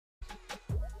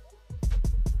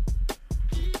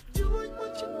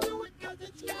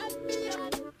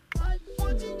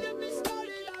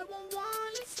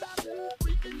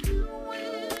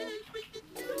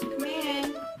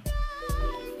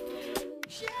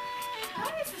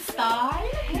Mrs. Star.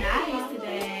 You look nice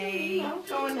today. I'm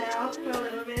going out for a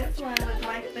little bit, so I look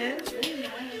like this. But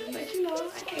you know,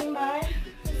 I came by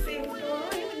to see what's going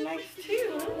on. You look nice too.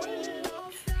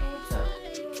 What's up?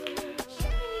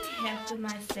 Half of my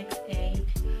 6th grade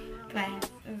class.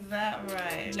 Is that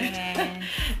right? Yeah.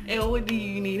 And what do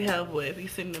you need help with? You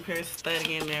sitting up here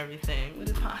studying and everything.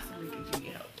 What possibly did you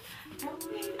need help? I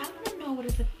want to know what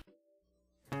is it.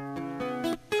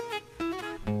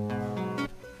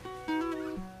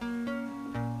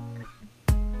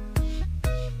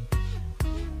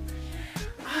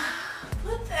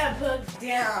 Put that book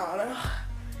down.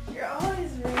 You're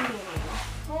always reading.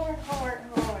 Homework.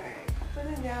 Put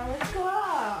it down. Let's go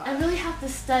out. I really have to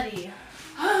study.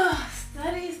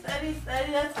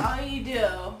 Study. That's all you do.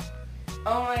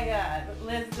 Oh my God.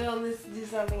 Let's go. Let's do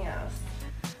something else.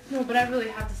 No, but I really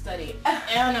have to study.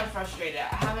 And I'm frustrated.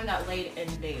 I haven't got laid in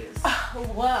days.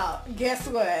 Well, guess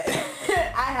what?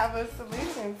 I have a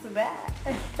solution to that.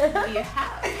 What do you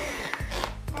have?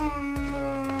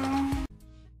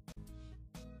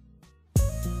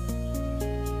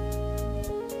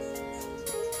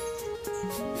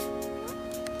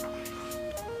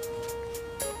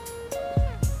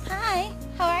 Hi,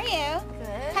 how are you?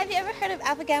 Good. Have you ever heard of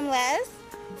Alpha Gamma Les?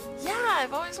 Yeah,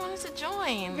 I've always wanted to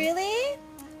join. Really?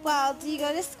 Well, do you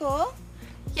go to school?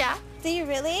 Yeah. Do you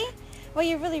really? Well,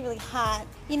 you're really, really hot.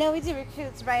 You know, we do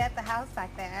recruits right at the house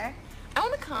back there. I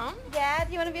want to come. Yeah,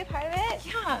 do you want to be a part of it?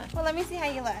 Yeah. Well, let me see how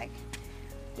you look.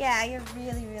 Yeah, you're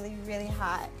really, really, really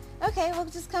hot. Okay, well,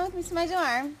 just come with me to my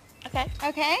dorm. Okay.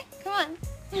 Okay? Come on.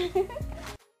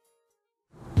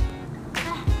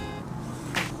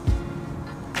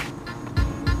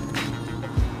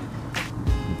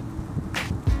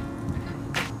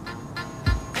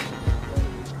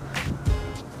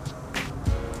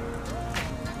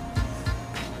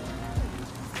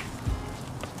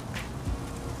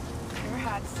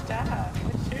 Hot stuff.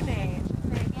 What's your name?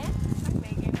 Megan, I'm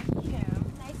Megan. I'm Kim.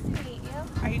 nice to meet you.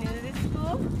 Are you new to this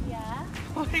school? Yeah.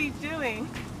 What are you doing?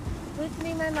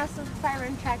 Loosening my muscles before I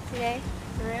run track today.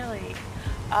 Really?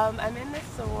 I'm in the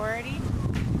sorority,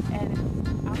 and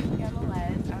it's Alpha Gamma Les. I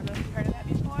don't know if you've heard of that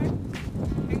before.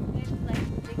 It's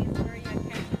like the biggest sorority on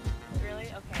campus. Really?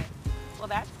 Okay. Well,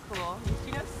 that's cool.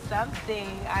 You know something?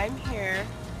 I'm here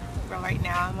right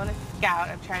now. I'm on a scout.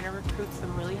 I'm trying to recruit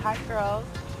some really hot girls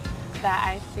that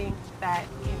I think that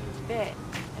can fit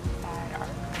inside our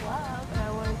club. And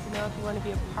I wanted to know if you want to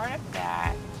be a part of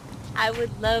that. I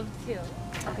would love to.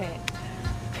 Okay.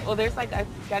 Well, there's like, I've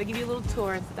got to give you a little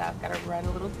tour and stuff. Got to run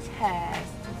a little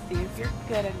test to see if you're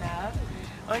good enough.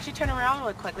 Why don't you turn around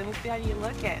real quick? Let me see how you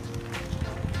look at.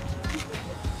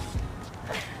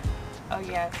 Oh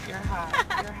yes, you're hot.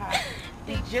 You're hot.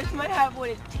 You just might have what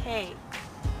it takes,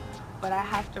 but I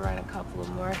have to run a couple of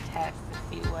more tests to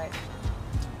see what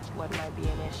might be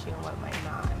an issue and what might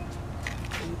not.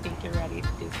 So you think you're ready to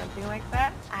do something like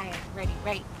that? I am ready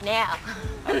right now.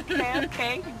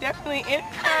 Okay. You're definitely in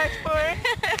charge for it.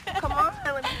 Come on,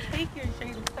 let me take you and show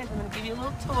you the place. I'm going to give you a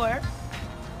little tour.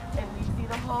 And you see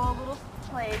the whole little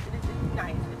place. It's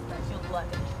nice. It's nice. You'll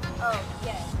love it. Oh,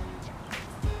 yes.